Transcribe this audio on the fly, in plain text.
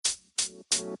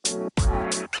Alright,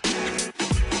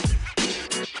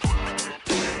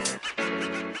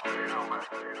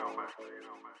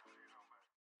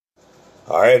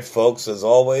 folks, as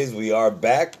always, we are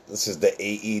back. This is the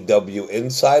AEW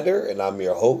Insider, and I'm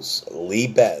your host, Lee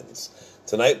Benz.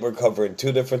 Tonight we're covering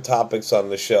two different topics on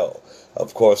the show.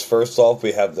 Of course, first off,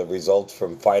 we have the results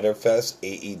from Fyter Fest,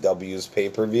 AEW's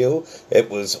pay-per-view. It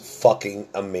was fucking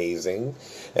amazing.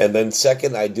 And then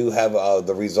second, I do have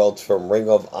the results from Ring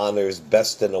of Honor's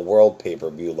Best in the World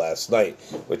pay-per-view last night,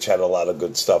 which had a lot of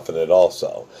good stuff in it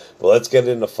also. But let's get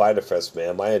into Fyter Fest,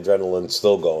 man. My adrenaline's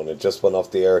still going. It just went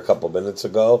off the air a couple minutes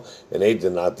ago, and they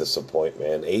did not disappoint,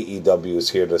 man. AEW is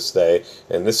here to stay,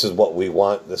 and this is what we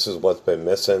want. This is what's been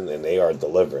missing, and they are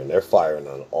delivering. They're firing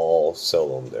on all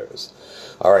cylinders.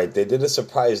 Alright, they did a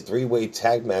surprise three-way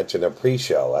tag match in a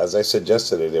pre-show. As I said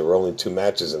yesterday, there were only two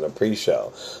matches in a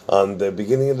pre-show. The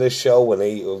beginning of the show,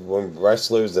 when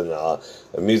wrestlers and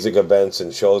music events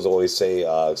and shows always say,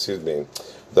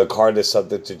 the card is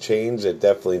subject to change, it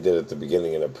definitely did at the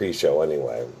beginning in a pre-show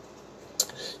anyway.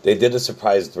 They did a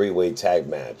surprise three-way tag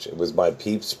match. It was my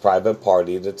peeps, Private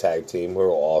Party, the tag team, who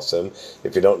are awesome.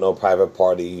 If you don't know Private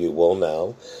Party, you will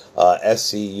now.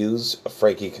 SCU's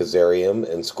Frankie Kazarian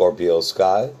and Scorpio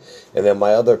Sky. And then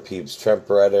my other peeps, Trent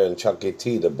Beretta and Chucky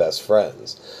T, the best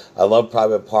friends. I love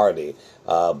Private Party.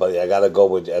 But I gotta go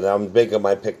with, and I'm making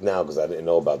my pick now because I didn't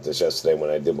know about this yesterday when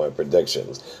I did my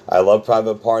predictions. I love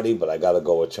Private Party, but I gotta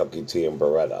go with Chucky T and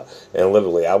Beretta. And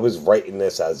literally, I was writing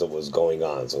this as it was going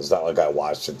on, so it's not like I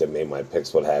watched it and made my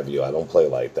picks, what have you. I don't play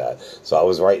like that. So I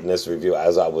was writing this review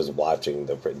as I was watching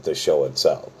the show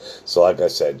itself. So like I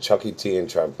said, Chucky T and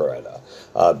Trent Beretta,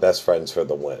 best friends for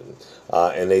the win.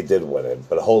 And they did win it,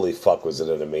 but holy fuck was it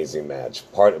an amazing match.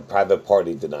 Private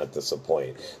Party did not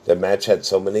disappoint. The match had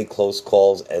so many close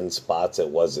calls and spots, it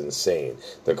was insane.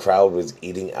 The crowd was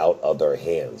eating out of their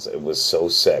hands. It was so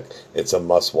sick. It's a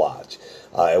must watch.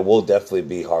 It will definitely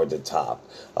be hard to top.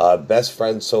 Best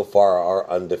friends so far are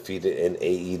undefeated in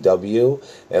AEW,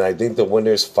 and I think the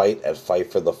winners fight at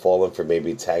Fight for the Fallen for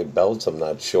maybe tag belts. I'm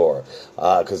not sure,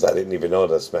 because I didn't even know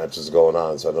this match was going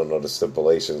on, so I don't know the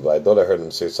stipulations, but I thought I heard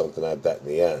him say something like that in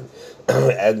the end.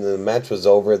 And the match was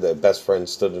over, the best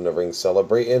friends stood in the ring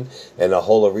celebrating, and the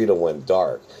whole arena went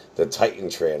dark. The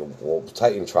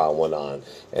Titantron went on,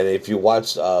 and if you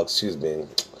watched,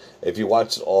 if you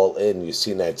watched All In, you've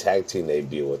seen that tag team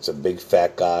debut. It's a big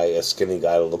fat guy, a skinny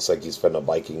guy that looks like he's from a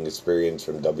Viking experience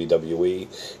from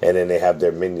WWE, and then they have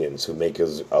their minions who make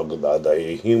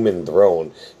the human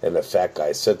throne, and the fat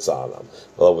guy sits on them.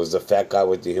 Well, it was the fat guy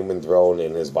with the human throne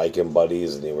and his Viking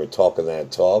buddies, and they were talking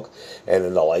that talk, and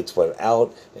then the lights went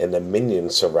out, and the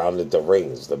minions surrounded the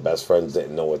rings. The best friends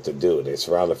didn't know what to do. They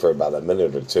surrounded for about a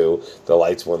minute or two. The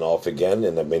lights went off again,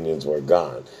 and the minions were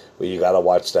gone. But you got to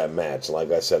watch that match.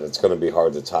 Like I said, it's going to be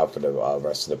hard to top for the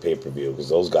rest of the pay-per-view because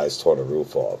those guys tore the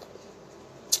roof off.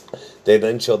 They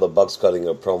then show the Bucks cutting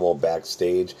a promo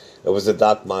backstage. It was a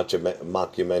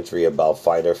mockumentary about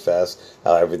Fyter Fest,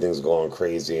 how everything's going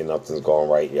crazy and nothing's going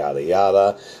right, yada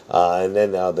yada. And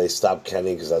then they stopped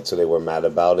Kenny because that's who they were mad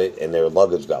about it, and their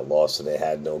luggage got lost and they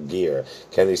had no gear.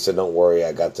 Kenny said, "Don't worry,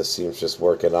 I got the seamstress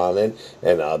working on it,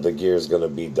 and the gear's going to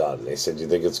be done." They said, "You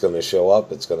think it's going to show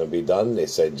up? It's going to be done?" They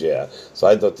said, "Yeah." So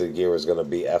I thought the gear was going to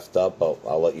be effed up, but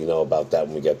I'll let you know about that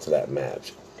when we get to that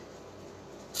match.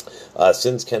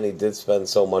 Since Kenny did spend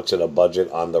so much of the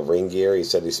budget on the ring gear, he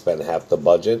said he spent half the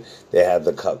budget, they had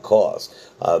to cut costs.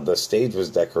 The stage was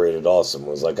decorated awesome. It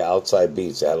was like an outside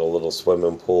beach. They had a little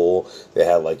swimming pool. They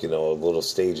had a little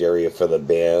stage area for the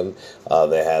band.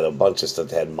 They had a bunch of stuff.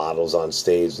 They had models on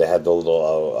stage. They had the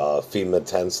little FEMA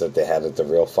tents that they had at the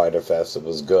real Fyter Fest. It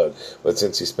was good. But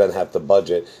since he spent half the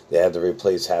budget, they had to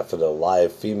replace half of the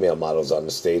live female models on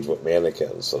the stage with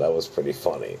mannequins. So that was pretty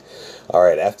funny. All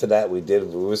right, after that, we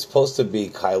were supposed to be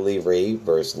Kylie Rae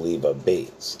versus Leva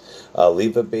Bates.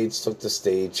 Leva Bates took the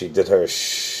stage. She did her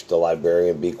shh, the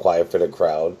librarian, be quiet for the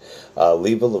crowd.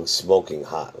 Leva looks smoking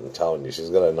hot. I'm telling you, she's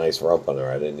got a nice rump on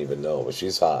her. I didn't even know, but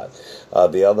she's hot.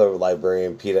 The other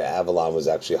librarian, Peter Avalon, was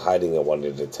actually hiding in one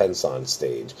of the tents on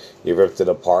stage. He ripped it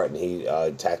apart and he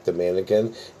attacked the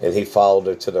mannequin, and he followed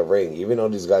her to the ring. Even though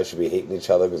these guys should be hating each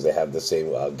other because they have the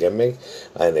same gimmick,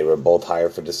 and they were both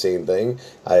hired for the same thing,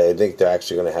 I think they're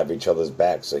actually going to have each other's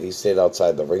back. So he he stayed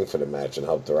outside the ring for the match and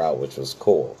helped her out, which was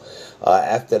cool.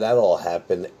 After that all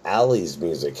happened, Allie's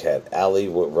music hit. Allie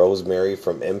with Rosemary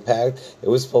from Impact. It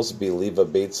was supposed to be Leva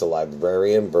Bates, the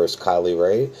librarian, versus Kylie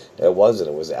Ray. It wasn't.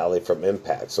 It was Allie from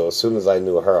Impact. So as soon as I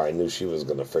knew her, I knew she was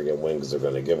going to friggin' win because they're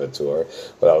going to give it to her.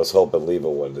 But I was hoping Leva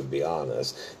would, to be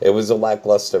honest. It was a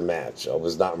lackluster match. I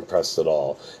was not impressed at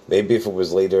all. Maybe if it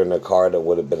was later in the card, it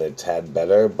would have been a tad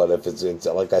better. But if it's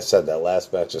like I said, that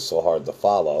last match is so hard to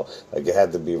follow. Like, it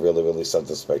had to be really, really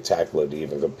something spectacular to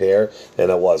even compare. And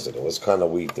it wasn't. It was kind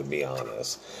of weak, to be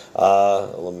honest.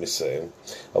 Let me see.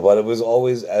 But it was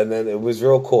always, and then it was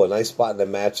real cool. A nice spot in the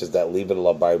match is that Leva the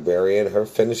Librarian, her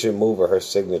finishing move or her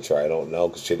signature, I don't know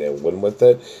because she didn't win with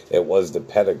it. It was the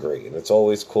pedigree. And it's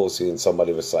always cool seeing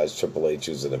somebody besides Triple H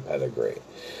using a pedigree.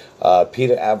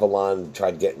 Peter Avalon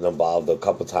tried getting involved a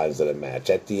couple times in the match.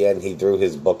 At the end, he threw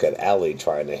his book at Allie,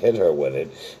 trying to hit her with it,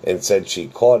 and said she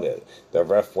caught it. The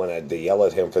ref went to yell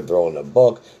at him for throwing the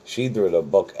book. She threw the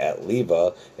book at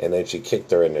Leva, and then she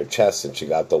kicked her in her chest, and she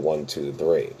got the 1, 2,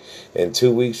 3. In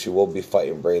 2 weeks, she will be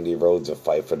fighting Brandy Rhodes a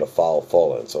fight for the Fall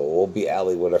Fallen. So it will be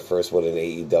Allie with her first win in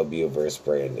AEW versus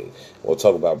Brandy. We'll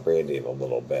talk about Brandy in a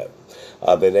little bit.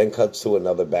 They then cuts to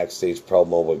another backstage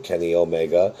promo with Kenny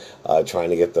Omega, trying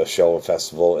to get the show and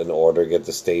festival in order, get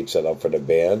the stage set up for the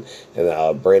band.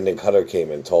 And Brandon Cutter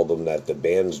came and told them that the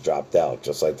bands dropped out,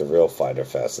 just like the real Fyter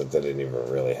Fest that didn't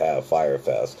even really have Fyre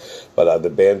Fest. But the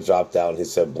bands dropped out, and he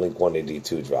said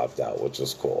Blink-182 dropped out, which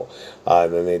was cool.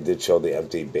 And then they did show the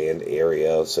empty band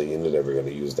area, so you knew they were going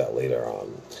to use that later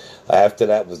on. After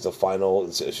that was the final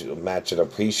match of the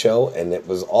pre-show, and it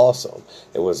was awesome.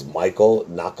 It was Michael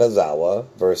Nakazawa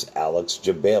versus Alex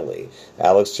Jabali.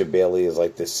 Alex Jabali is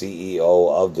like the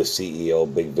CEO of the CEO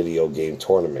Big Video Game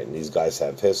Tournament, and these guys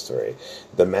have history.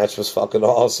 The match was fucking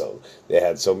awesome. They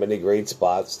had so many great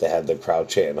spots. They had the crowd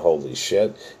chanting "Holy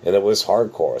shit," and it was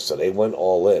hardcore, so they went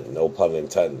all in, no pun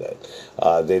intended.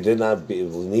 They did not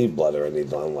need blood or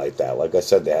anything like that. Like I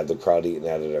said, they had the crowd eating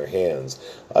out of their hands.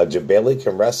 Jabali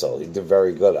can wrestle. He did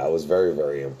very good. I was very,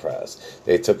 very impressed.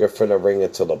 They took it from the ring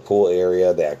into the pool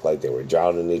area. They act like they were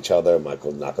drowning each other.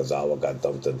 Michael Nakazawa got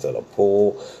dumped into the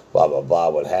pool, blah, blah, blah,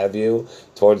 what have you.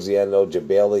 Towards the end, though,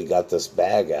 Jabali got this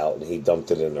bag out, and he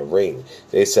dumped it in the ring.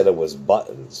 They said it was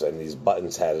buttons, and these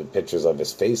buttons had pictures of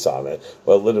his face on it,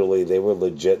 but literally, they were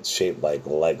legit shaped like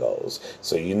Legos.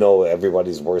 So you know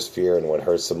everybody's worst fear and what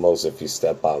hurts the most if you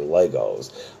step on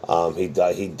Legos.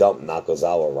 He dumped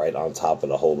Nakazawa right on top of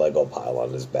the whole Lego pile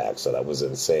on his back, so that was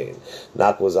insane.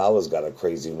 Nakazawa's got a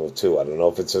crazy move, too. I don't know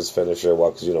if it's his finisher,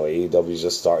 because, AEW's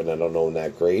just starting, I don't know him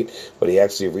that great, but he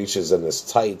actually reaches in his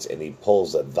tights, and he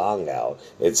pulls a thong out.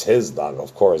 It's his thong,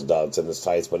 of course, it's in his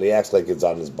tights, but he acts like it's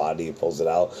on his body. He pulls it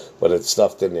out, but it's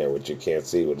stuffed in there, which you can't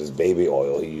see, with his baby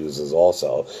oil he uses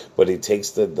also. But he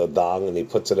takes the thong and he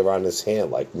puts it around his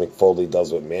hand, like Mick Foley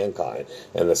does with Mankind.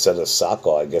 And instead of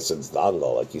sako, I guess it's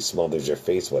dango, like he smothers your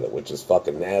face with it, which is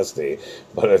fucking nasty,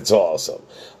 but it's awesome.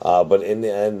 But in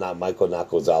the end, Michael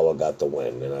Nakazawa got the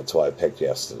win, and that's who I picked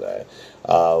yesterday.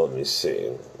 Let me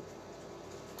see.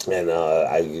 And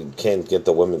I can't get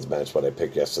the women's match, but I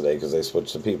picked yesterday because they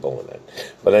switched the people in it.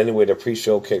 But anyway, the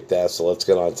pre-show kicked ass, so let's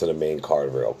get on to the main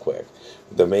card real quick.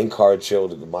 The main card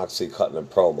showed Moxley cutting a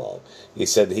promo. He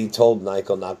said he told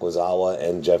Michael Nakazawa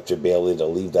and Jeff Jabali to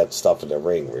leave that stuff in the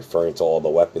ring, referring to all the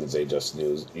weapons they just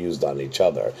used on each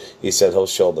other. He said he'll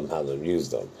show them how to use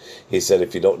them. He said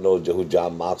if you don't know who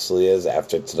Jon Moxley is,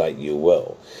 after tonight you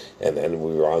will. And then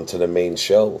we were on to the main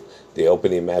show. The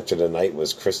opening match of the night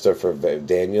was Christopher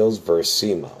Daniels versus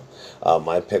CIMA.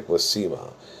 My pick was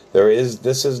CIMA.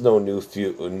 This is no new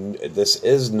feud.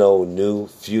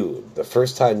 The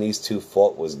first time these two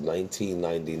fought was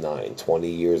 1999, 20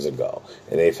 years ago,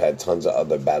 and they've had tons of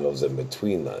other battles in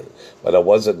between then. But it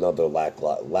was another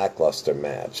lackluster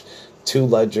match. Two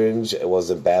legends. It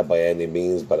wasn't bad by any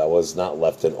means, but I was not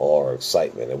left in awe or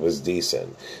excitement. It was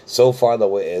decent. So far,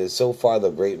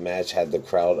 the great match had the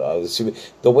crowd.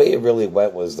 The way it really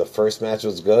went was the first match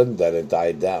was good, then it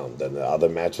died down. Then the other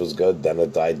match was good, then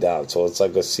it died down. So it's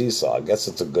like a seesaw. I guess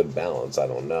it's a good balance. I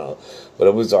don't know, but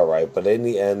it was all right. But in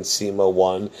the end, CIMA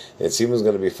won, and CIMA's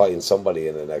going to be fighting somebody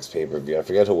in the next pay-per-view. I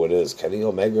forget who it is, Kenny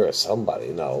Omega or somebody.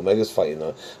 No, Omega's fighting.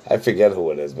 I forget who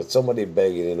it is, but somebody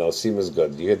big. And CIMA's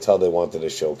good. You can tell they wanted to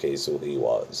showcase who he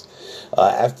was.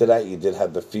 After that, you did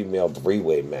have the female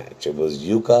three-way match. It was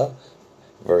Yuka,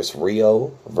 versus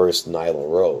Rio versus Nyla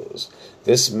Rose.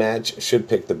 This match should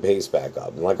pick the pace back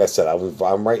up. And like I said,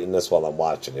 I'm writing this while I'm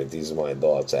watching it. These are my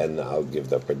thoughts, and I'll give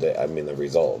the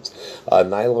results.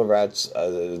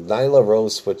 Nyla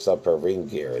Rose switched up her ring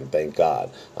gear, and thank God.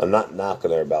 I'm not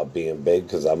knocking her about being big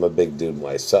because I'm a big dude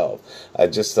myself.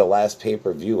 Just the last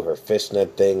pay-per-view, her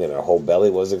fishnet thing and her whole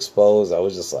belly was exposed. I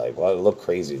was just like, well, it looked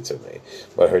crazy to me.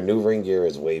 But her new ring gear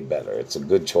is way better. It's a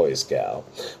good choice, gal.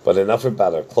 But enough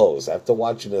about her clothes. After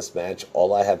watching this match,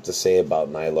 all I have to say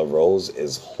about Nyla Rose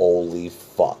is holy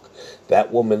fuck.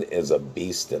 That woman is a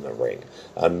beast in the ring.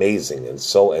 Amazing and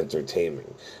so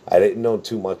entertaining. I didn't know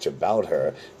too much about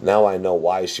her. Now I know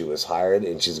why she was hired,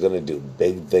 and she's going to do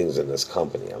big things in this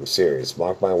company. I'm serious.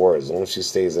 Mark my words. As long as she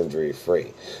stays injury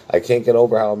free. I can't get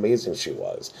over how amazing she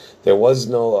was. There was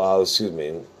no,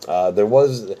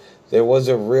 there was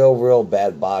a real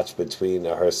bad botch between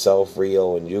herself,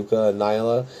 Rio, and Yuka and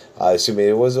Nyla.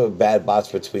 It was a bad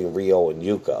botch between Rio and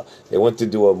Yuka. They went to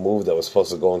do a move that was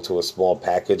supposed to go into a small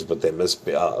package, but they missed,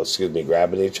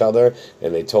 grabbing each other,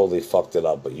 and they totally fucked it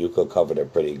up, but Yuka covered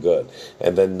it pretty good.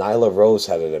 And then Nyla Rose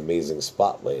had an amazing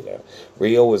spot later.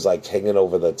 Rio was like hanging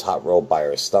over the top rope by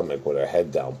her stomach with her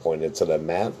head down, pointed to the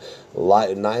mat.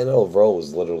 Nyla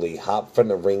Rose literally hopped from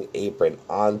the ring apron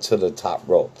onto the top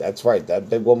rope. That's right, that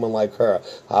big woman like her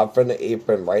hopped from the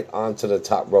apron right onto the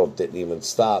top rope, didn't even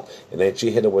stop, and then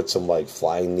she hit it with some like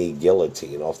flying knee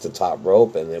guillotine off the top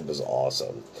rope, and it was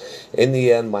awesome. In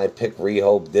the end, my pick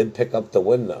Rio did pick up the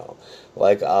win though.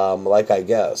 Like I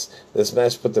guess. This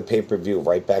match put the pay-per-view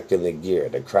right back in the gear.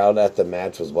 The crowd at the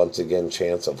match was once again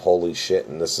chants of holy shit,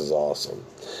 and this is awesome.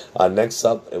 Next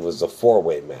up, it was a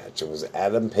four-way match. It was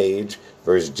Adam Page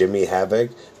versus Jimmy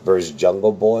Havoc versus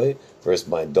Jungle Boy versus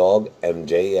my dog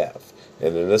MJF.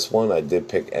 And in this one, I did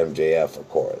pick MJF, of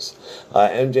course.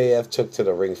 MJF took to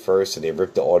the ring first, and he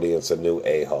ripped the audience a new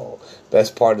a-hole.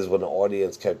 Best part is when the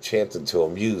audience kept chanting to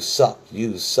him, "You suck,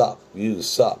 you suck, you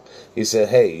suck." He said,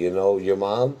 "Hey, you know your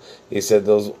mom?" He said,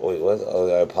 wait, what? Oh,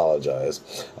 I apologize.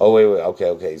 Oh, wait,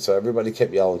 okay. So everybody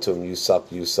kept yelling to him, "You suck,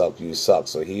 you suck, you suck."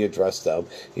 So he addressed them.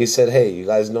 He said, "Hey, you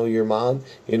guys know your mom?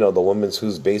 You know, the woman's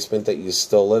whose basement that you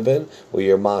still live in? Well,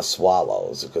 your ma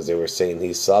swallows," because they were saying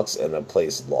he sucks, and the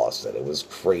place lost it. It was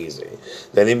crazy.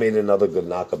 Then he made another good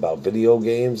knock about video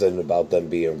games and about them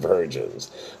being virgins.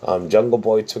 Jungle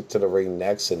Boy took to the ring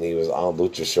next, and he was on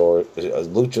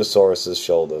Luchasaurus's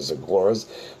shoulders, of course.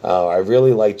 I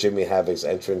really like Jimmy Havoc's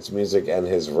entrance music and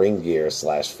his ring gear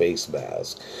 / face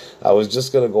mask. I was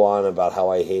just going to go on about how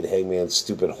I hate Hangman's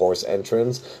stupid horse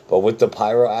entrance, but with the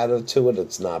pyro added to it,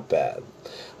 it's not bad.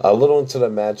 A little into the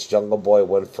match, Jungle Boy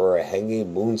went for a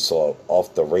hanging moonsault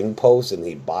off the ring post, and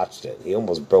he botched it. He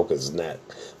almost broke his neck.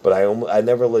 But I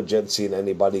never legit seen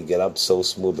anybody get up so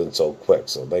smooth and so quick,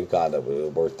 so thank God that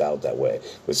it worked out that way,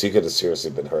 because he could have seriously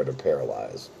been hurt or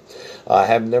paralyzed. I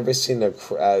have never seen a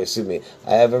crowd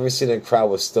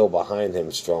was still behind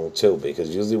him strong too,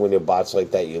 because usually when you botch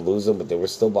like that you lose them, but they were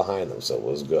still behind him, so it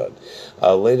was good.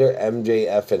 Later,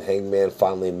 MJF and Hangman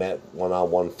finally met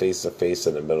one-on-one face-to-face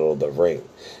in the middle of the ring.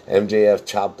 MJF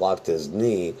chop blocked his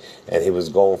knee, and he was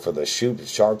going for the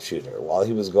sharpshooter. While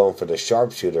he was going for the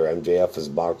sharpshooter, MJF was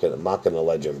mocking the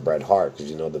legend Bret Hart,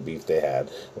 because you know the beef they had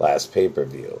last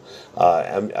pay-per-view.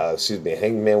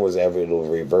 Hangman was able to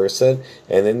reverse it,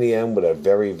 and in the end, with a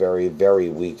very, very, very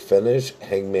weak finish,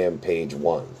 Hangman Page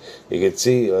won. You could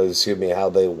see,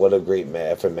 what a great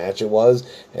match it was,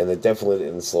 and it definitely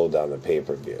didn't slow down the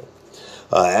pay-per-view.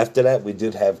 After that, we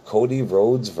did have Cody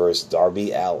Rhodes versus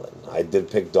Darby Allin. I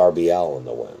did pick Darby Allin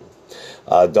to win.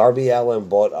 Darby Allin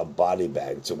bought a body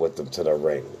bag with him to the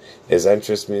ring. His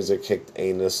entrance music kicked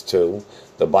anus too.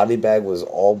 The body bag was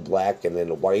all black and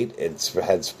in white. It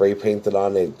had spray painted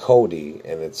on it Cody,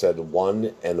 and it said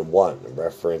 1 and 1,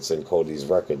 referencing Cody's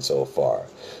record so far.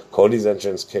 Cody's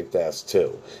entrance kicked ass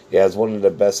too. He has one of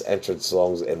the best entrance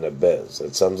songs in the biz.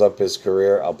 It sums up his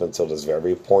career up until this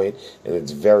very point, and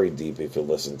it's very deep if you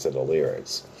listen to the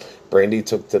lyrics. Brandy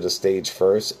took to the stage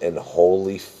first, and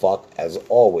holy fuck, as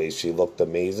always, she looked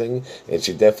amazing, and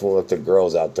she definitely let the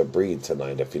girls out to breathe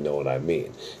tonight, if you know what I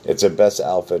mean. It's her best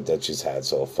outfit that she's had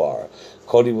so far.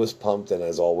 Cody was pumped, and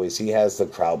as always, he has the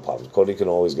crowd pumped. Cody can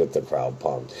always get the crowd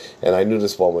pumped, and I knew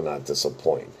this one would not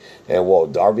disappoint. And whoa,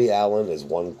 Darby Allin is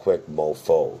one quick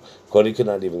mofo. Cody could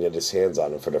not even get his hands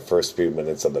on him for the first few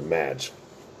minutes of the match.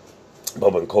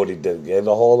 But when Cody did get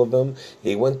a hold of him,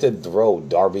 he went to throw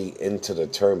Darby into the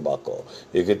turnbuckle.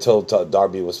 You could tell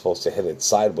Darby was supposed to hit it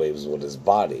sideways with his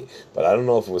body, but I don't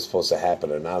know if it was supposed to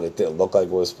happen or not. It didn't look like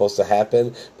it was supposed to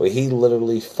happen, but he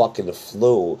literally fucking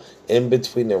flew in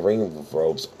between the ring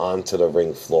ropes onto the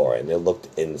ring floor, and it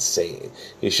looked insane.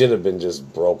 He should have been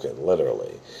just broken,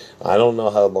 literally. I don't know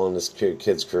how long this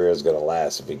kid's career is going to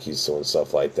last if he keeps doing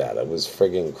stuff like that. It was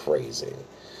friggin' crazy.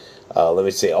 Let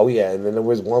me see. Oh, yeah, and then there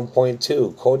was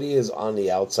 1.2. Cody is on the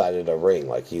outside of the ring,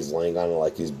 like he's laying on it,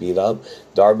 like he's beat up.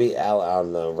 Darby Allin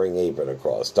on the ring apron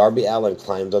across. Darby Allin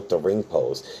climbed up the ring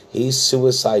post. He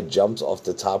suicide jumps off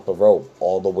the top of the rope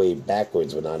all the way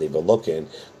backwards without even looking.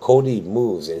 Cody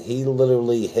moves, and he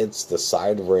literally hits the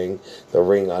side ring, the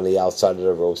ring on the outside of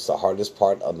the ropes, the hardest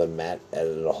part of the mat,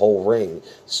 and the whole ring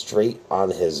straight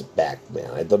on his back,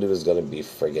 man. I thought he was going to be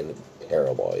friggin'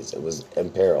 paralyzed. It was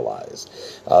paralyzed.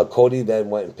 Cody then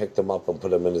went and picked him up and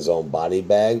put him in his own body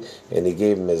bag, and he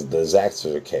gave him the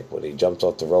Zaxter kick when he jumped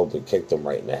off the rope and kicked him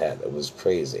right in the head. It was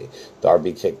crazy.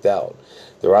 Darby kicked out.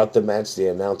 Throughout the match, the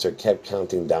announcer kept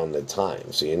counting down the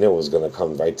time, so you knew it was going to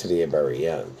come right to the very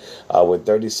end. With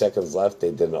 30 seconds left, they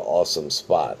did an awesome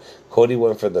spot. Cody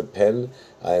went for the pin,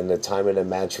 and the time of the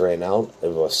match ran out.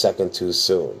 It was a second too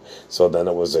soon, so then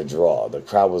it was a draw. The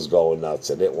crowd was going nuts.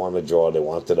 They didn't want a draw. They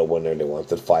wanted a winner. They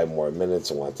wanted 5 more minutes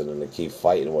and wanted them to keep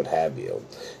fighting, what have you.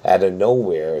 Out of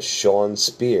nowhere, Shawn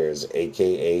Spears,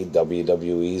 a.k.a.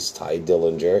 WWE's Ty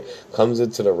Dillinger, comes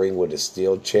into the ring with a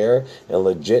steel chair and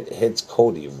legit hits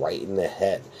Cody right in the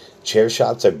head. Chair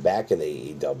shots are back in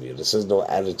AEW. This is no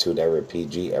Attitude Era,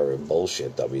 PG Era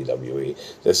bullshit, WWE.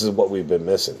 This is what we've been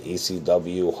missing.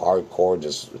 ECW, hardcore,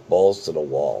 just balls to the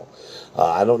wall.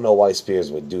 I don't know why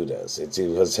Spears would do this. It's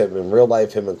because in real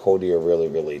life, him and Cody are really,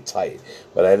 really tight.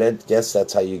 But I guess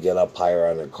that's how you get up higher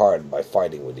on a card, by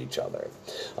fighting with each other.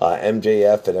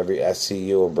 MJF and every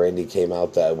SCU and Brandy came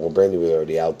out Brandy was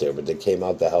already out there, but they came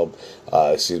out to help,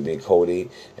 Cody.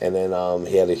 And then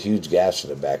he had a huge gash in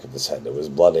the back of his head. There was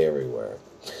blood everywhere.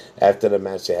 After the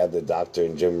match, they had the doctor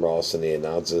and Jim Ross and the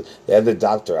announcers. They had the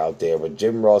doctor out there, but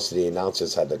Jim Ross and the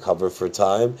announcers had to cover for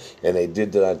time, and they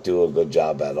did not do a good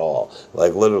job at all.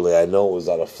 Like, literally, I know it was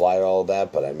on a flyer, all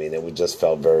that, but I mean, it just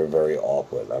felt very, very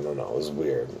awkward. I don't know, it was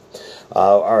weird.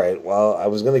 Alright, well, I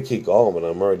was going to keep going, but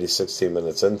I'm already 16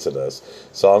 minutes into this.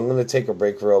 So I'm going to take a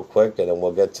break real quick, and then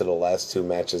we'll get to the last 2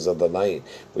 matches of the night.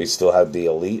 We still have the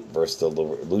Elite versus the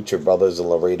Lucha Brothers and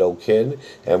Laredo Kid,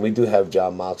 and we do have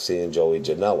Jon Moxley and Joey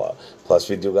Janela. Plus,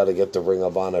 we do got to get the Ring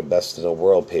of Honor Best in the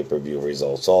World pay-per-view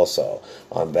results also.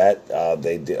 On that,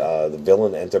 the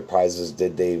Villain Enterprises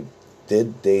did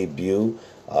debut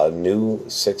new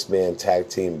 6-man tag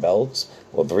team belts,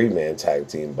 3-man tag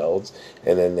team belts,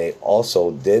 and then they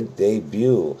also did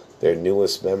debut their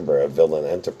newest member of Villain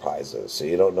Enterprises. So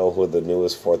you don't know who the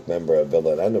newest 4th member of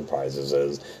Villain Enterprises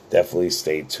is, definitely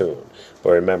stay tuned.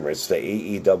 But remember, it's the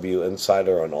AEW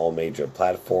Insider on all major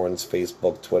platforms,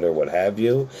 Facebook, Twitter, what have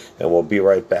you, and we'll be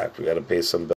right back. We got to pay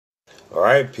some bills.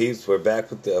 Alright, peeps, we're back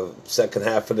with the second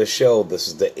half of the show. This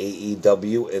is the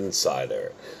AEW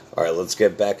Insider. Alright, let's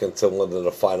get back into one of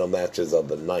the final matches of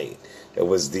the night. It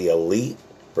was the Elite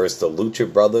versus the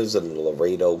Lucha Brothers and the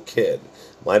Laredo Kid.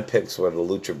 My picks were the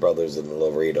Lucha Brothers and the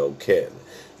Laredo Kid.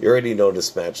 You already know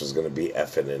this match was going to be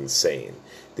effing insane.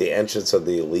 The entrance of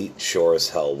the Elite sure as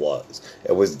hell was.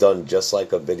 It was done just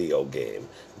like a video game.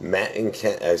 Matt and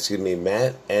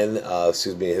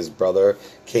his brother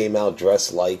came out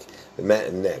dressed like Matt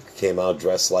and Nick came out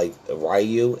dressed like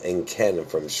Ryu and Ken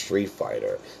from Street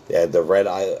Fighter. They had the red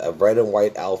and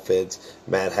white outfits.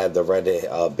 Matt had the red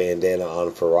bandana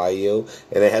on for Ryu,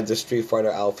 and they had the Street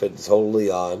Fighter outfit totally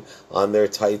on. On their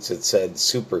tights it said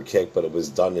Super Kick, but it was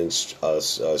done in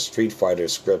Street Fighter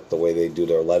script, the way they do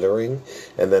their lettering.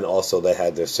 And then also they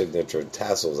had their signature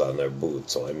tassels on their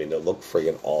boots. So I mean, it looked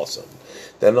friggin' awesome.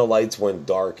 Then the lights went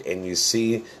dark, and you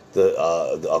see the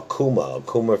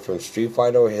Akuma from Street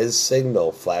Fighter, his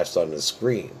signal flashed on the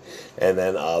screen. And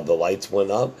then the lights went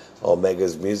up,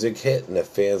 Omega's music hit, and the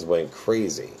fans went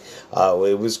crazy.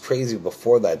 It was crazy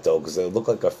before that, though, because it looked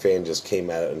like a fan just came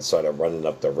out and started running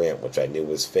up the ramp, which I knew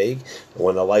was fake. And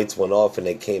when the lights went off and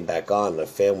they came back on, the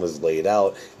fan was laid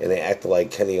out, and they acted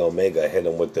like Kenny Omega hit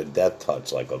him with the death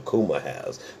touch like Akuma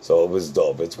has. So it was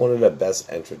dope. It's one of the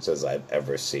best entrances I've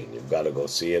ever seen. You've got to go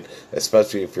see it,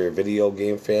 especially if you're a video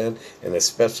game fan, and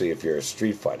especially if you're a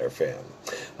Street Fighter fan.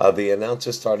 The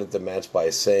announcer started the match by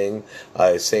saying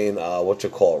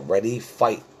ready,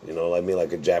 fight. You know what I mean?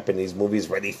 Like a Japanese movie's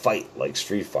ready, fight, like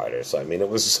Street Fighter. So, I mean, it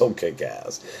was so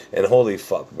kick-ass. And holy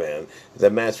fuck, man.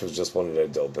 The match was just one of the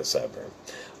dopest ever.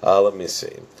 Let me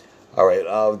see. All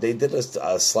right, they did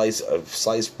a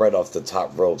sliced bread off the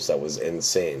top ropes that was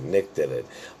insane. Nick did it.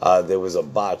 There was a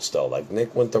botch though. Like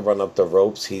Nick went to run up the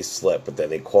ropes, he slipped, but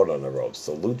then he caught on the ropes.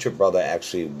 The Lucha Brother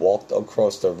actually walked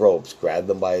across the ropes, grabbed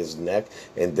him by his neck,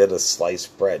 and did a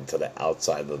sliced bread to the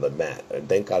outside of the mat. And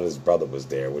thank God his brother was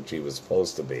there, which he was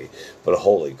supposed to be. But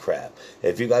holy crap!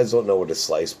 If you guys don't know what a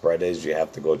sliced bread is, you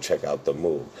have to go check out the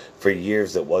move. For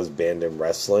years, it was banned in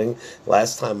wrestling.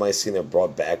 Last time I seen it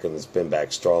brought back, and it's been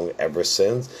back strong ever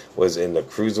since, was in the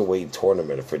Cruiserweight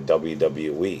tournament for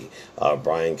WWE.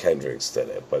 Brian Kendricks did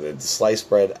it. But the sliced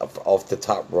bread off the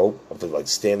top rope, like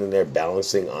standing there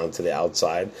balancing onto the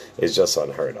outside, is just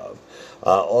unheard of.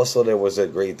 Also, there was a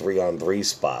great 3-on-3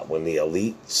 spot when the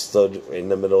Elite stood in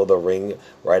the middle of the ring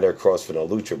right across from the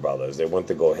Lucha Brothers. They went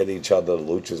to go hit each other. The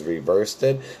Luchas reversed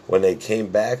it. When they came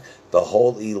back, the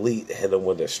whole Elite hit them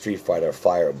with a Street Fighter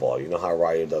fireball. You know how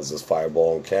Ryu does this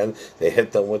fireball and Ken? They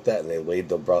hit them with that and they laid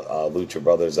the Lucha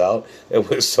Brothers out. It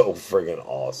was so friggin'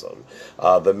 awesome.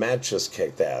 The match just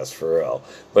kicked ass, for real.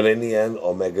 But in the end,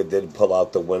 Omega did pull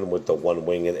out the win with the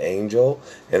one-winged angel,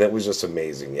 and it was just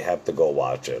amazing. You have to go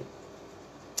watch it.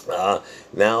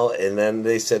 Now, and then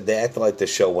they said they acted like the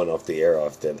show went off the air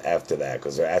after that,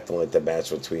 because they're acting like the match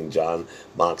between Jon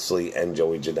Moxley and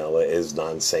Joey Janela is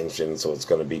non-sanctioned, so it's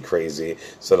going to be crazy.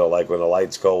 So they're like, when the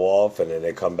lights go off and then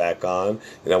they come back on,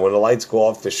 when the lights go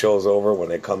off, the show's over. When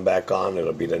they come back on,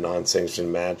 it'll be the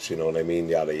non-sanctioned match, you know what I mean,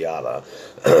 yada yada.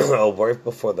 Oh, right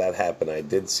before that happened, I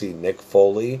did see Nick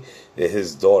Foley,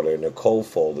 his daughter, Nicole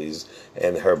Foley's,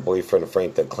 and her boyfriend,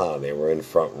 Frank the Clown. They were in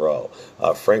front row.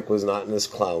 Frank was not in his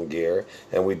clown gear,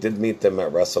 and we did meet them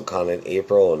at WrestleCon in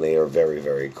April, and they are very,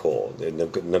 very cool.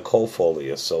 Nicole Foley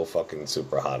is so fucking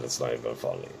super hot, it's not even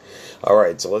funny.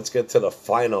 Alright, so let's get to the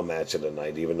final match of the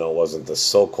night, even though it wasn't the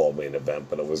so-called main event,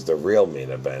 but it was the real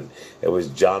main event. It was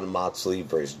Jon Moxley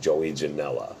versus Joey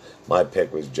Janela. My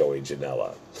pick was Joey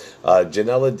Janela.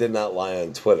 Janela did not lie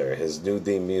on Twitter. His new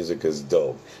theme music is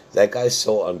dope. That guy's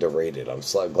so underrated. I'm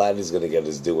so glad he's going to get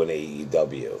his due in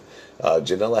AEW.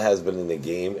 Janela has been in the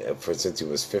game since he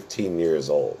was 15 years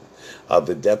old.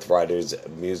 The Death Riders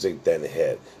music then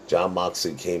hit. Jon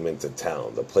Moxley came into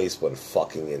town. The place went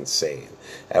fucking insane.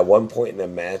 At one point in the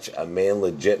match, a man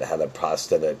legit had a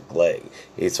prosthetic leg.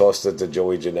 He tossed it to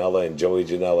Joey Janela, and Joey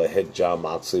Janela hit Jon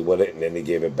Moxley with it, and then he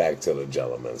gave it back to the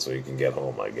gentleman so he can get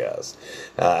home, I guess.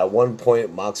 At one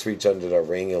point, Mox reached under the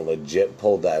ring and legit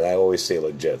pulled out, I always say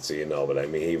legit so you know, but I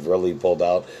mean he really pulled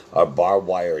out a barbed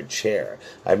wire chair.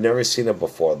 I've never seen it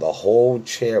before. The whole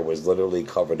chair was literally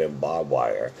covered in barbed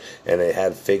wire, and it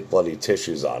had fake bloody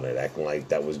tissues on it, acting like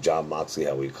that was Jon Moxley,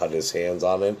 how he cut his hands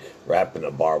on it, wrapping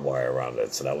a barbed wire around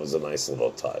it. So that was a nice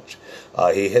little touch.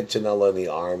 He hit Janela in the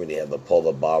arm, and he had to pull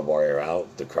the barbed wire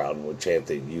out. The crowd would chant,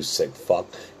 "You sick fuck,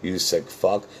 you sick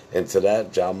fuck." And to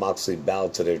that, Jon Moxley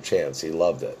bowed to their chants. He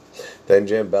loved it. Then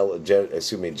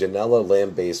Janela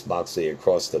lambasted Moxley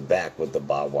across the back with the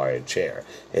barbed wire chair.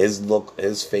 His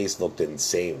face looked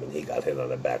insane when he got hit on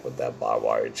the back with that barbed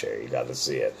wire chair. You got to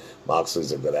see it.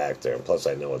 Moxley's a good actor, and plus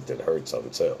I know it did hurt some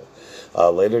too.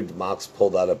 Later, Mox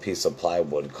pulled out a piece of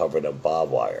plywood covered in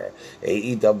barbed wire.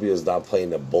 AEW is not playing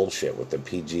the bullshit with the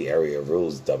PG area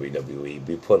rules. WWE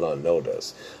be put on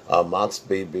notice. Mox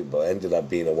ended up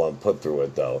being the one put through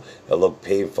it though. It looked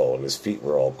painful, and his feet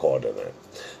were all caught in it.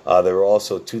 There were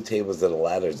also 2 tables and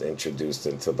ladders introduced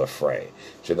into the fray.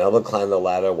 Janela climbed the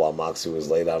ladder while Moxley was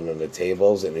laid out on the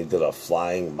tables, and he did a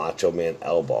flying Macho Man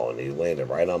elbow, and he landed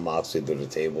right on Moxley through the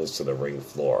tables to the ring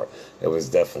floor. It was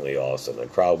definitely awesome. The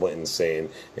crowd went insane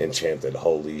and chanted,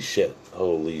 "Holy shit,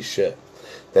 holy shit."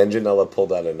 Then Janela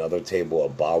pulled out another table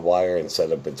of barbed wire and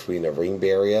set it between the ring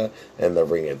barrier and the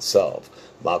ring itself.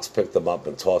 Mox picked him up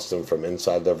and tossed him from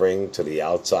inside the ring to the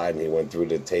outside, and he went through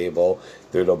the table,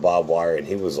 through the barbed wire, and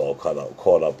he was all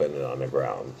caught up in it on the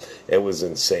ground. It was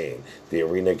insane. The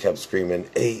arena kept screaming,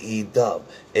 "AEW,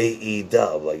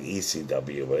 AEW," like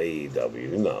ECW, but AEW,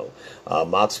 you know.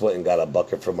 Mox went and got a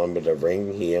bucket from under the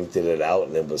ring. He emptied it out,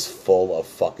 and it was full of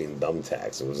fucking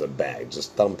thumbtacks. It was a bag,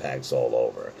 just thumbtacks all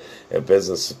over. And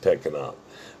business is picking up.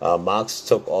 Mox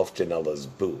took off Janela's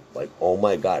boot. Like, oh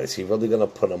my god, is he really going to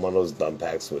put him on those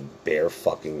thumbtacks with bare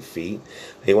fucking feet?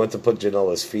 He went to put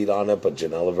Janela's feet on it, but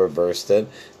Janela reversed it.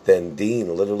 Then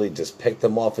Dean literally just picked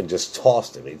him off and just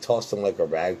tossed him. He tossed him like a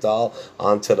rag doll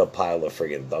onto the pile of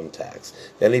friggin' thumbtacks.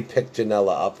 Then he picked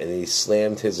Janela up and he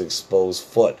slammed his exposed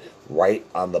foot right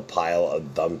on the pile of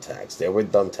thumbtacks. There were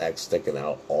thumbtacks sticking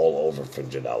out all over from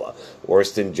Janela.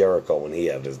 Worse than Jericho when he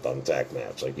had his thumbtack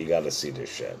match. Like, you gotta see this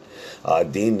shit.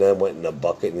 Dean Dean then went in the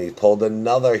bucket and he pulled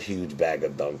another huge bag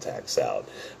of thumbtacks out.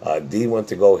 Dean went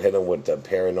to go hit him with the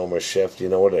paranormal shift, you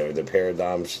know what,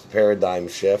 the paradigm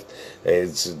shift.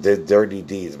 It's the dirty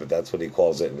D's, but that's what he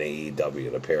calls it in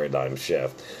AEW, the paradigm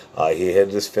shift. He hit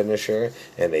his finisher,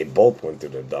 and they both went through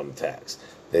the thumbtacks.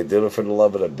 They did it for the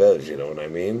love of the biz, you know what I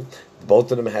mean?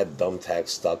 Both of them had thumbtacks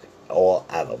stuck all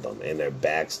out of them, in their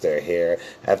backs, their hair.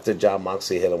 After Jon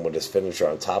Moxley hit him with his finisher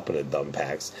on top of the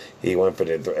thumbtacks, he went for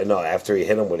after he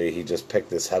hit him with it, he just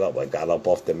picked his head up, like got up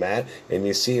off the mat, and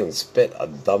you see him spit a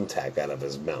thumbtack out of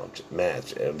his mouth.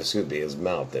 His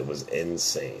mouth. It was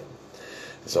insane.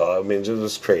 So, I mean, it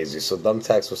was crazy. So,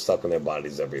 thumbtacks were stuck in their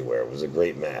bodies everywhere. It was a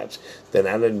great match. Then,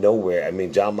 out of nowhere, I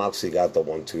mean, Jon Moxley got the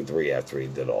 1-2-3 after he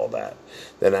did all that.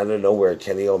 Then, out of nowhere,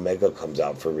 Kenny Omega comes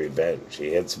out for revenge.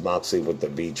 He hits Moxley with the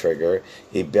V-trigger.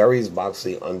 He buries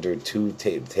Moxley under two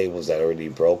tables that are already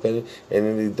broken. And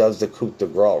then he does the coup de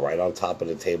grace right on top of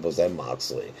the tables and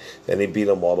Moxley. Then he beat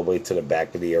him all the way to the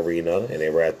back of the arena. And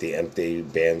they were at the empty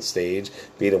band stage.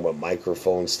 Beat him with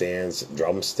microphone stands,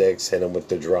 drumsticks, hit him with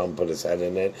the drum, put his head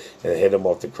in it, and hit him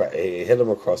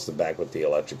across the back with the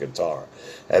electric guitar.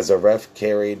 As the ref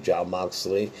carried Jon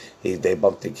Moxley, they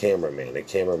bumped the cameraman. The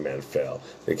cameraman fell.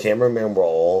 The cameramen were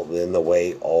all in the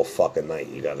way all fucking night.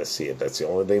 You got to see it. That's the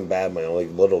only thing bad. My only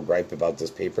little gripe about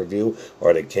this pay-per-view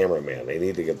are the cameraman. They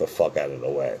need to get the fuck out of the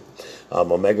way.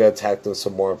 Omega attacked him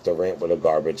some more up the ramp with a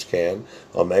garbage can.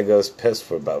 Omega is pissed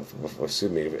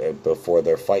before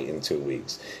their fight in 2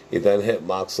 weeks. He then hit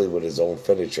Moxley with his own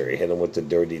finisher. He hit him with the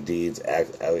Dirty Deeds,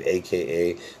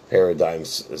 aka Paradigm.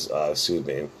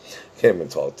 Can't even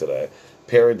talk today.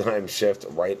 Paradigm shift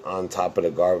right on top of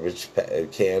the garbage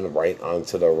can, right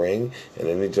onto the ring, and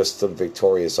then he just stood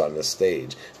victorious on the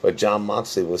stage. But Jon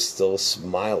Moxley was still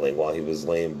smiling while he was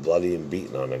laying bloody and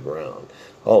beaten on the ground.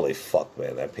 Holy fuck,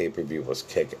 man, that pay-per-view was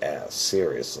kick-ass,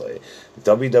 seriously.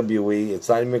 WWE, it's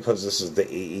not even because this is the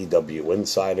AEW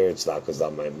Insider, it's not because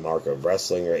I'm a mark of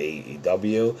wrestling or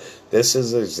AEW. This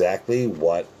is exactly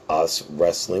what us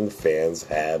wrestling fans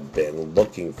have been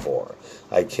looking for.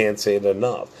 I can't say it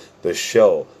enough. The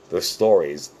show, the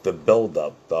stories, the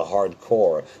build-up, the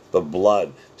hardcore, the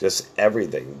blood, just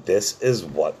everything. This is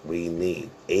what we need.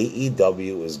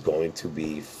 AEW is going to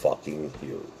be fucking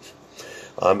huge.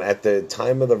 At the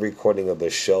time of the recording of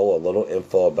the show, a little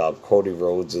info about Cody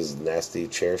Rhodes' nasty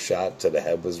chair shot to the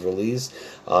head was released.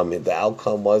 The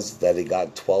outcome was that he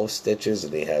got 12 stitches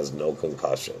and he has no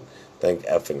concussion. Thank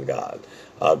effing God.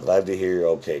 Glad to hear you're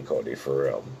okay, Cody, for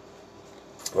real.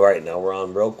 Alright, now we're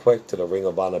on real quick to the Ring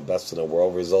of Honor Best in the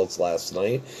World results last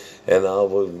night, and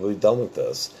we're done with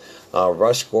this.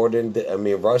 Rush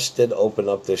did open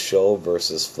up the show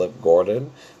versus Flip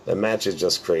Gordon. The match is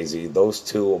just crazy. Those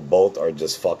two both are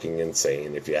just fucking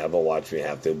insane. If you haven't watched, you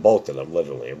have to. Both of them,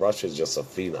 literally. Rush is just a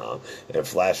phenom, and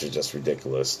Flash is just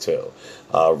ridiculous, too.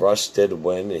 Rush did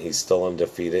win, and he's still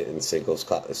undefeated in singles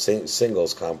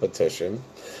competition.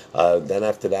 Then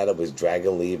after that, it was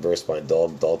Dragon Lee versus my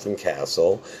dog, Dalton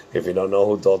Castle. If you don't know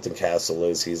who Dalton Castle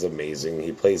is, he's amazing.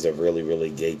 He plays a really,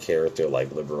 really gay character like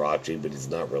Liberace, but he's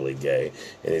not really gay.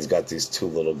 And he's got these two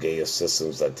little gay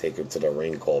assistants that take him to the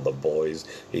ring called the Boys.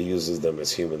 He uses them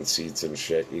as human seats and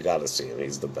shit. You gotta see him.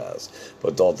 He's the best.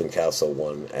 But Dalton Castle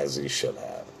won as he should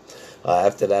have.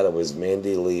 After that, it was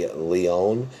Mandy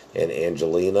Leon and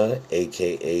Angelina,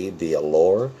 a.k.a. The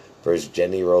Allure, versus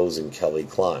Jenny Rose and Kelly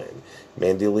Klein.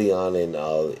 Mandy Leon and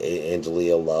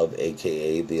Angelina Love,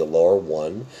 a.k.a. The Allure,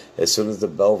 won. As soon as the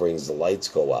bell rings, the lights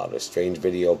go out. A strange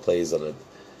video plays on a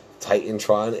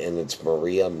Titantron, and it's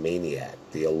Maria Maniac.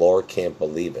 The Allure can't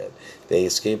believe it. They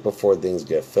escape before things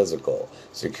get physical.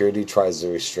 Security tries to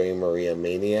restrain Maria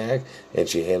Maniac, and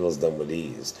she handles them with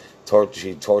ease.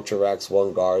 She torture racks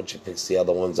one guard, she picks the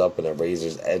other ones up in a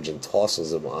razor's edge and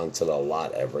tosses them onto the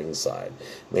lot at ringside.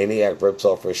 Maniac rips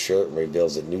off her shirt and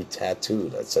reveals a new tattoo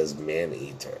that says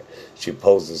Man-Eater. She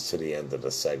poses to the end of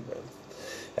the segment.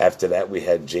 After that, we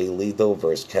had Jay Lethal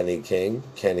versus Kenny King.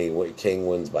 Kenny King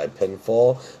wins by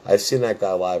pinfall. I've seen that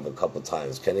guy live a couple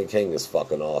times. Kenny King is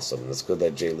fucking awesome. It's good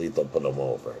that Jay Lethal put him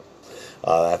over.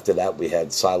 After that, we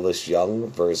had Silas Young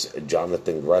versus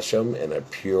Jonathan Gresham in a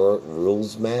pure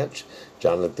rules match.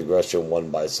 Jonathan Gresham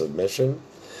won by submission.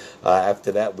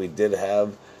 After that, we did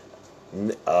have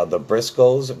the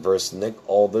Briscoes versus Nick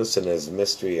Aldis and his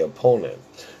mystery opponent.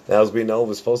 Now, as we know, it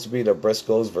was supposed to be the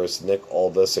Briscoes versus Nick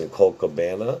Aldis and Colt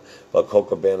Cabana, but Colt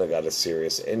Cabana got a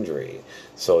serious injury.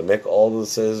 So Nick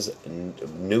Aldis's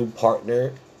new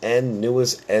partner and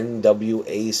newest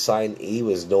NWA signee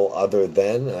was no other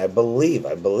than, and I believe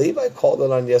I called it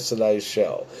on yesterday's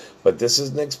show, but this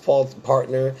is Nick's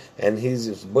partner, and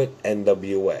he's with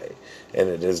NWA, and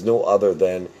it is no other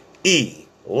than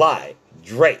Eli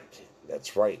Drake.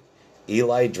 That's right.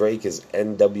 Eli Drake is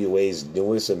NWA's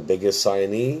newest and biggest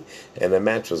signee, and the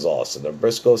match was awesome. The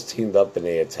Briscoes teamed up and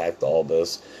they attacked all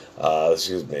this.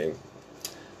 Excuse me.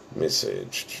 Let me see.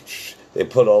 They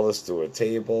put all this through a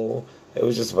table. It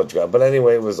was just a bunch of guys. But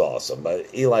anyway, it was awesome.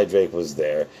 But Eli Drake was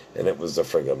there, and it was the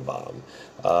friggin' bomb.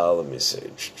 Let me see.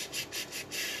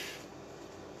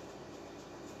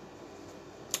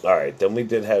 All right, then we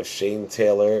did have Shane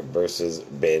Taylor versus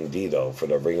Bandito for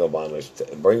the Ring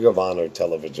of Honor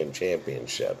Television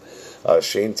Championship.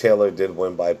 Shane Taylor did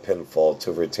win by pinfall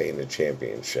to retain the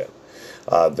championship.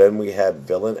 Then we had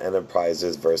Villain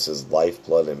Enterprises versus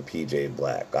Lifeblood and PJ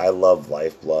Black. I love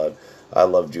Lifeblood. I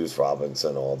love Juice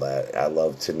Robinson, all that. I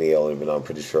love Tennille, even though I'm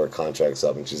pretty sure her contract's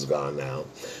up and she's gone now.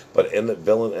 But in the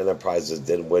Villain Enterprises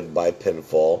did win by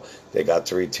pinfall. They got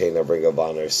to retain the Ring of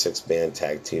Honor 6-man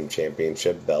tag team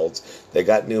championship belts. They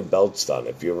got new belts done.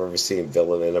 If you've ever seen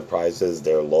Villain Enterprises,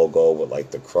 their logo with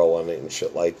like the crow on it and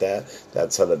shit like that,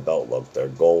 that's how the belt look. They're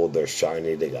gold, they're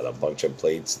shiny, they got a bunch of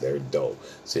plates, they're dope.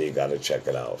 So you got to check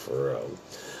it out for real.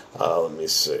 Let me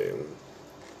see.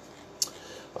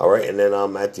 All right, and then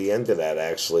at the end of that,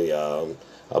 actually,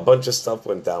 a bunch of stuff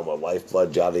went down with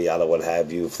Lifeblood, yada yada, what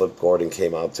have you. Flip Gordon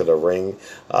came out to the ring.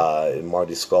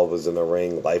 Marty Scurll was in the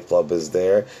ring. Lifeblood was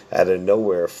there. Out of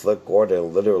nowhere, Flip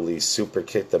Gordon literally super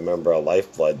kicked a member of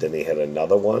Lifeblood. Then he hit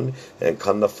another one. And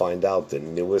come to find out, the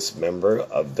newest member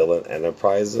of Villain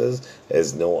Enterprises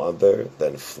is no other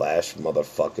than Flash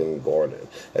motherfucking Gordon.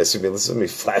 Excuse me, listen to me,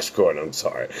 Flash Gordon, I'm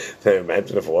sorry.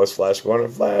 Imagine if it was Flash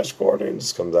Gordon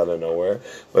just comes out of nowhere.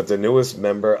 But the newest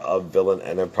member of Villain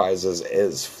Enterprises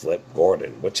is Flip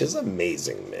Gordon, which is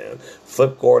amazing, man.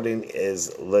 Flip Gordon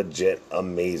is legit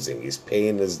amazing. He's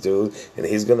paying his due, and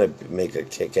he's going to make a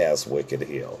kick-ass wicked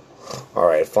heel. All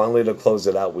right, finally to close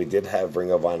it out, we did have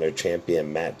Ring of Honor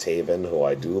champion Matt Taven, who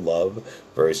I do love,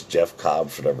 versus Jeff Cobb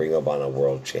for the Ring of Honor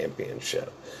World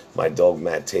Championship. My dog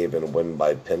Matt Taven won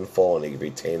by pinfall, and he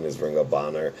retained his Ring of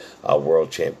Honor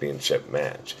World Championship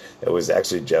match. It was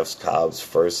actually Jeff Cobb's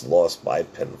first loss by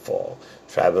pinfall.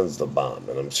 Traven's the bomb,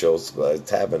 and I'm sure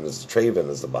Traven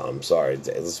is the bomb. I'm sorry,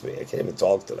 listen to me, I can't even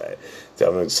talk today.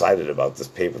 I'm excited about this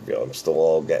pay-per-view. I'm still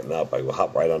all getting up. I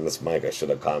hop right on this mic. I should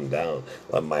have calmed down,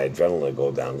 let my adrenaline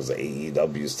go down because the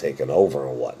AEW's taking over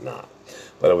and whatnot.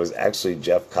 But it was actually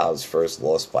Jeff Cobb's first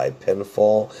loss by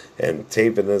pinfall, and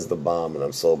Taven is the bomb, and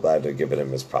I'm so glad they're giving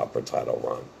him his proper title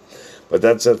run. But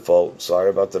that's it, folks. Sorry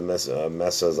about the mess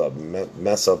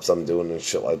ups I'm doing and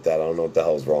shit like that. I don't know what the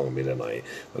hell's wrong with me tonight.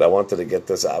 But I wanted to get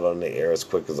this out on the air as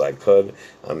quick as I could.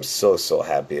 I'm so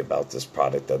happy about this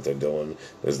product that they're doing.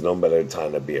 There's no better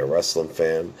time to be a wrestling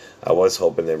fan. I was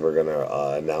hoping they were going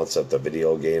to announce that the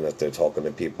video game that they're talking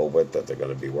to people with that they're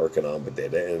going to be working on, but they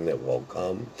didn't. It will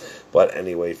come. But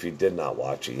anyway, if you did not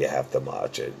watch it, you have to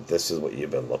watch it. This is what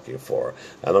you've been looking for.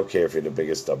 I don't care if you're the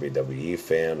biggest WWE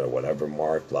fan or whatever,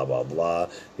 Mark, blah, blah, blah.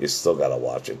 You still gotta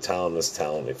watch it. Talent is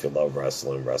talent. If you love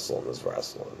wrestling, wrestling is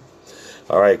wrestling.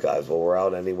 Alright, guys. Well, we're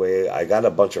out anyway. I got a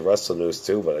bunch of wrestling news,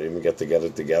 too, but I didn't even get to get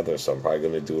it together, so I'm probably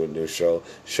going to do a new show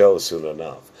soon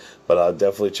enough. But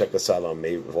definitely check us out on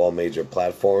all major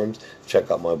platforms. Check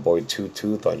out my boy Two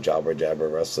Tooth on Jabber Jabber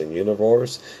Wrestling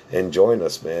Universe. And join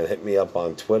us, man. Hit me up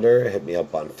on Twitter. Hit me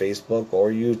up on Facebook or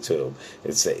YouTube.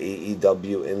 It's the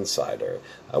AEW Insider.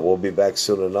 I will be back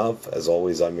soon enough. As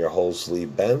always, I'm your host, Lee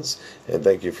Benz. And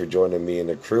thank you for joining me and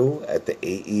the crew at the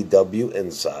AEW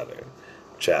Insider.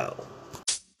 Ciao.